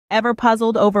Ever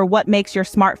puzzled over what makes your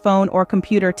smartphone or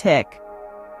computer tick?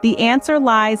 The answer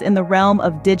lies in the realm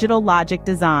of digital logic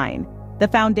design, the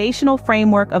foundational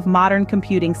framework of modern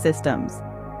computing systems.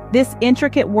 This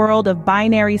intricate world of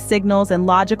binary signals and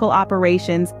logical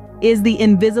operations is the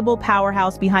invisible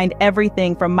powerhouse behind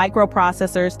everything from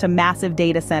microprocessors to massive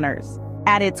data centers.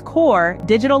 At its core,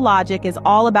 digital logic is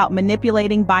all about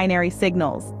manipulating binary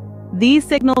signals. These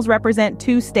signals represent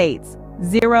two states,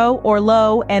 0 or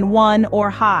low and 1 or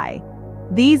high.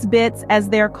 These bits, as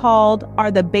they're called,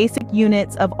 are the basic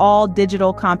units of all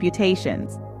digital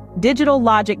computations. Digital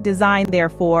logic design,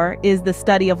 therefore, is the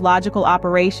study of logical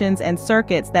operations and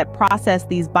circuits that process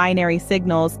these binary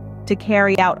signals to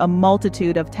carry out a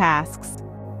multitude of tasks.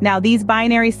 Now, these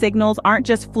binary signals aren't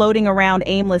just floating around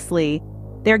aimlessly.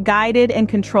 They're guided and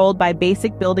controlled by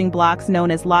basic building blocks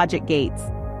known as logic gates.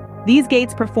 These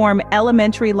gates perform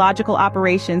elementary logical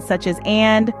operations such as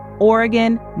AND, OR,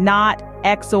 NOT,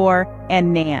 XOR,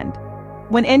 and NAND.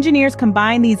 When engineers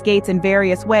combine these gates in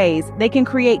various ways, they can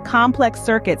create complex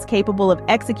circuits capable of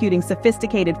executing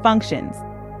sophisticated functions.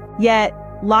 Yet,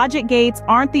 logic gates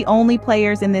aren't the only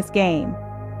players in this game.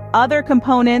 Other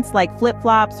components like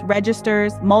flip-flops,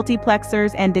 registers,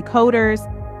 multiplexers, and decoders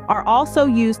are also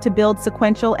used to build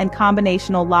sequential and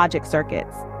combinational logic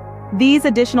circuits. These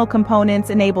additional components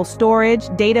enable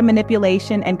storage, data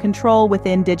manipulation, and control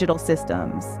within digital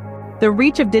systems. The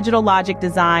reach of digital logic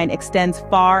design extends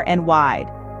far and wide.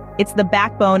 It's the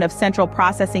backbone of central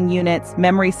processing units,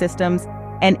 memory systems,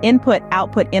 and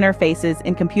input-output interfaces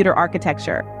in computer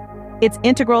architecture. It's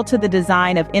integral to the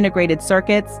design of integrated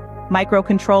circuits,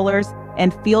 microcontrollers,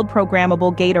 and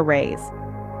field-programmable gate arrays.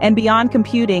 And beyond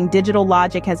computing, digital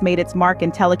logic has made its mark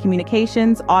in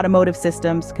telecommunications, automotive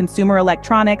systems, consumer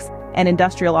electronics, and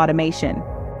industrial automation.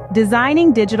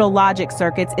 Designing digital logic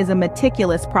circuits is a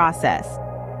meticulous process.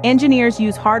 Engineers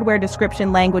use hardware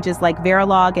description languages like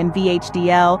Verilog and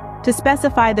VHDL to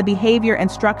specify the behavior and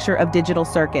structure of digital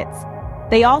circuits.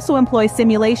 They also employ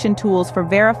simulation tools for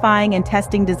verifying and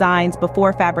testing designs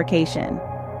before fabrication.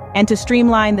 And to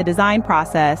streamline the design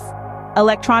process,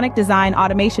 electronic design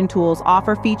automation tools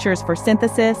offer features for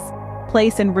synthesis,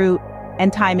 place and route,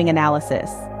 and timing analysis.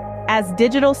 As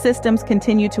digital systems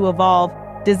continue to evolve,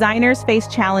 designers face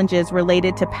challenges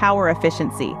related to power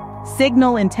efficiency,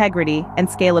 signal integrity, and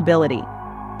scalability.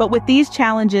 But with these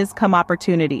challenges come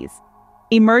opportunities.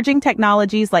 Emerging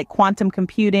technologies like quantum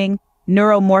computing,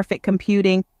 neuromorphic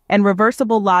computing, and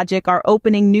reversible logic are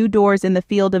opening new doors in the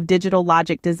field of digital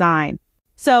logic design.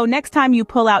 So next time you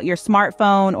pull out your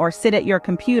smartphone or sit at your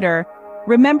computer,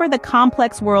 remember the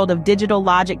complex world of digital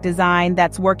logic design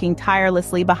that's working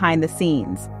tirelessly behind the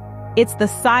scenes. It's the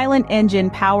silent engine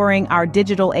powering our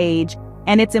digital age,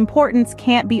 and its importance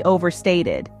can't be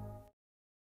overstated.